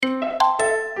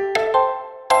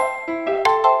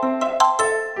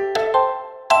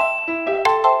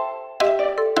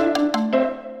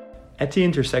at the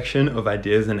intersection of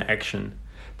ideas and action.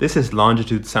 This is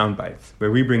Longitude Soundbites, where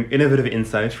we bring innovative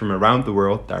insights from around the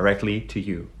world directly to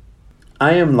you.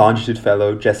 I am Longitude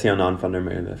Fellow Jesse Anand van der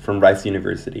Merwe from Rice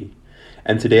University,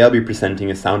 and today I'll be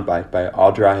presenting a soundbite by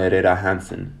Audra Herrera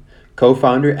Hansen,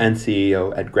 co-founder and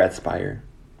CEO at Gradspire.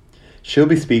 She'll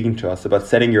be speaking to us about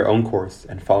setting your own course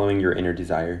and following your inner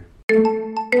desire.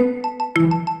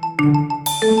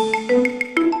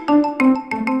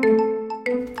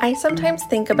 I sometimes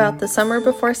think about the summer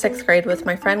before 6th grade with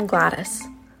my friend Gladys.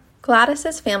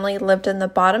 Gladys's family lived in the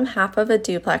bottom half of a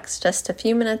duplex just a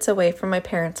few minutes away from my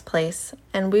parents' place,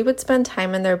 and we would spend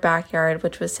time in their backyard,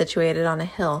 which was situated on a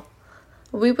hill.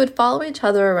 We would follow each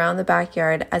other around the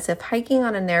backyard as if hiking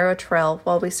on a narrow trail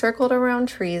while we circled around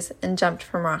trees and jumped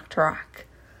from rock to rock.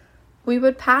 We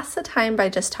would pass the time by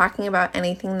just talking about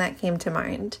anything that came to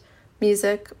mind: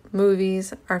 music,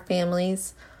 movies, our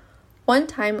families. One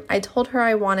time, I told her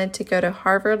I wanted to go to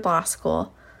Harvard Law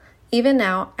School. Even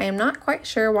now, I am not quite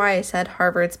sure why I said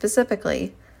Harvard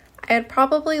specifically. I had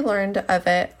probably learned of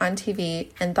it on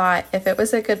TV and thought if it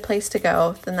was a good place to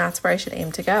go, then that's where I should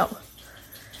aim to go.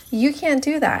 "You can't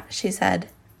do that," she said.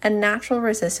 A natural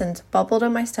resistance bubbled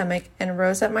in my stomach and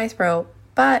rose up my throat,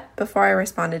 but before I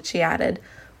responded, she added,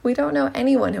 "We don't know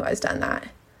anyone who has done that."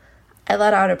 I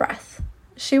let out a breath.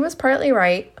 She was partly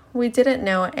right. We didn't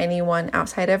know anyone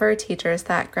outside of our teachers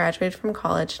that graduated from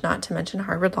college, not to mention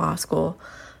Harvard Law School.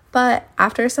 But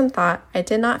after some thought, I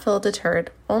did not feel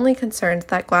deterred, only concerned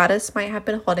that Gladys might have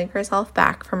been holding herself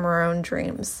back from her own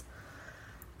dreams.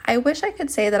 I wish I could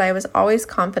say that I was always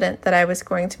confident that I was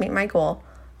going to meet my goal,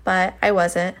 but I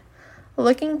wasn't.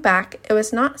 Looking back, it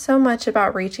was not so much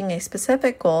about reaching a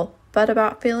specific goal, but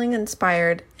about feeling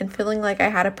inspired and feeling like I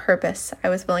had a purpose I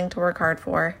was willing to work hard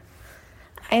for.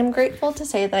 I am grateful to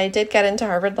say that I did get into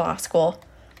Harvard Law School.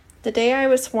 The day I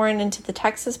was sworn into the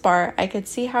Texas bar, I could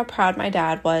see how proud my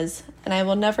dad was, and I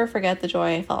will never forget the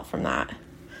joy I felt from that.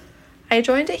 I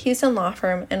joined a Houston law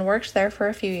firm and worked there for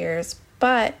a few years,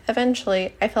 but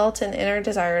eventually I felt an inner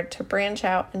desire to branch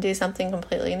out and do something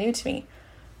completely new to me,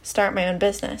 start my own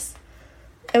business.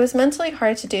 It was mentally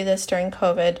hard to do this during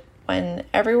COVID, when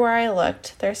everywhere I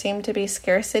looked, there seemed to be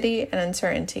scarcity and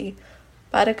uncertainty,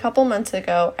 but a couple months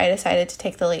ago, I decided to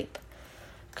take the leap.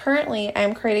 Currently, I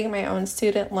am creating my own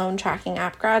student loan tracking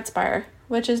app, Gradspire,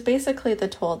 which is basically the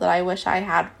tool that I wish I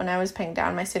had when I was paying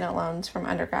down my student loans from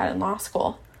undergrad and law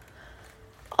school.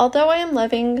 Although I am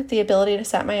living the ability to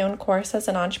set my own course as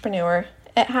an entrepreneur,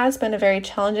 it has been a very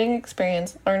challenging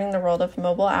experience learning the world of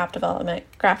mobile app development,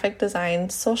 graphic design,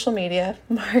 social media,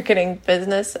 marketing,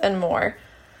 business, and more.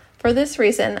 For this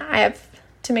reason, I have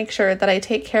to make sure that I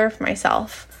take care of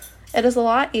myself. It is a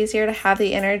lot easier to have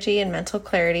the energy and mental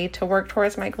clarity to work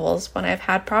towards my goals when I've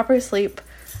had proper sleep,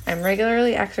 I'm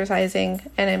regularly exercising,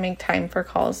 and I make time for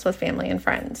calls with family and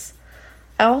friends.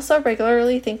 I also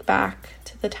regularly think back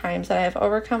to the times that I have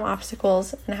overcome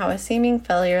obstacles and how a seeming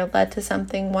failure led to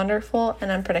something wonderful and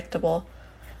unpredictable.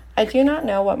 I do not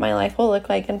know what my life will look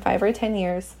like in 5 or 10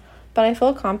 years, but I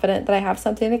feel confident that I have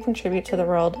something to contribute to the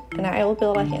world, and I will be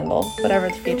able to handle whatever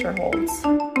the future holds.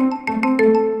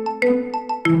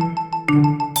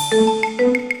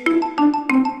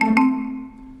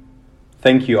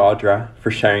 Thank you, Audra,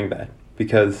 for sharing that,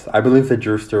 because I believe that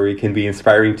your story can be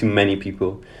inspiring to many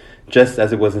people, just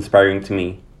as it was inspiring to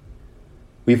me.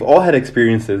 We've all had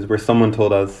experiences where someone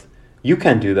told us, "You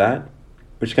can't do that,"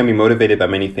 which can be motivated by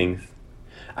many things.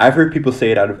 I've heard people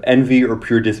say it out of envy or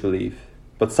pure disbelief,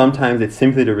 but sometimes it's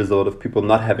simply the result of people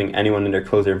not having anyone in their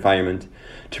closer environment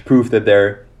to prove that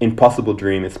their impossible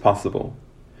dream is possible.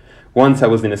 Once I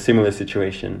was in a similar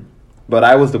situation, but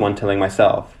I was the one telling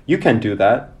myself, "You can't do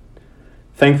that."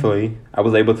 Thankfully, I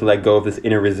was able to let go of this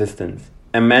inner resistance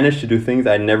and managed to do things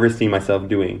I'd never seen myself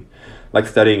doing, like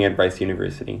studying at Rice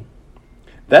University.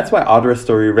 That's why Audra's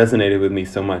story resonated with me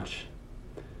so much.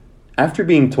 After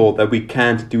being told that we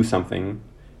can't do something,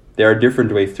 there are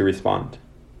different ways to respond.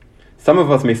 Some of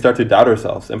us may start to doubt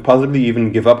ourselves and possibly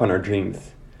even give up on our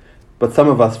dreams, but some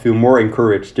of us feel more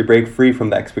encouraged to break free from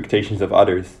the expectations of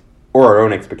others, or our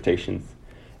own expectations,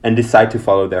 and decide to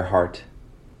follow their heart.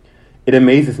 It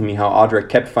amazes me how Audra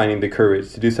kept finding the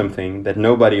courage to do something that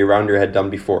nobody around her had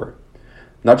done before,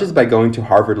 not just by going to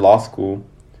Harvard Law School,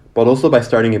 but also by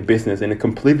starting a business in a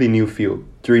completely new field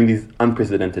during these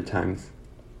unprecedented times.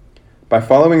 By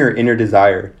following her inner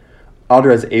desire,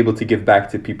 Audra is able to give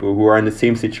back to people who are in the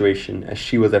same situation as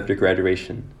she was after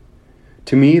graduation.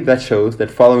 To me, that shows that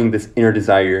following this inner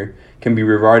desire can be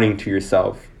rewarding to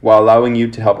yourself while allowing you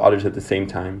to help others at the same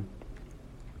time.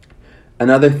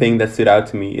 Another thing that stood out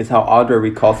to me is how Audra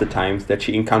recalls the times that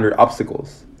she encountered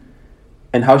obstacles.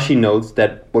 and how she knows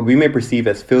that what we may perceive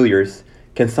as failures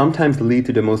can sometimes lead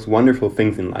to the most wonderful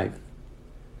things in life.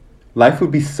 Life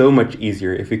would be so much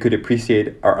easier if we could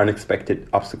appreciate our unexpected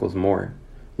obstacles more.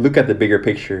 Look at the bigger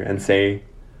picture and say,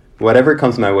 whatever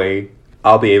comes my way,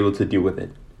 I'll be able to deal with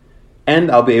it.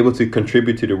 And I'll be able to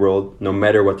contribute to the world no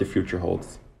matter what the future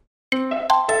holds.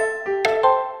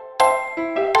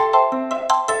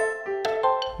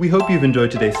 We hope you've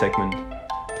enjoyed today's segment.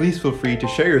 Please feel free to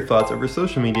share your thoughts over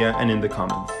social media and in the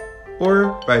comments,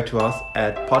 or write to us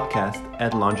at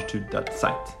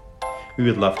podcast@longitude.site. We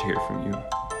would love to hear from you.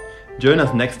 Join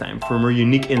us next time for more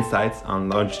unique insights on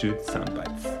Longitude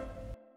Soundbites.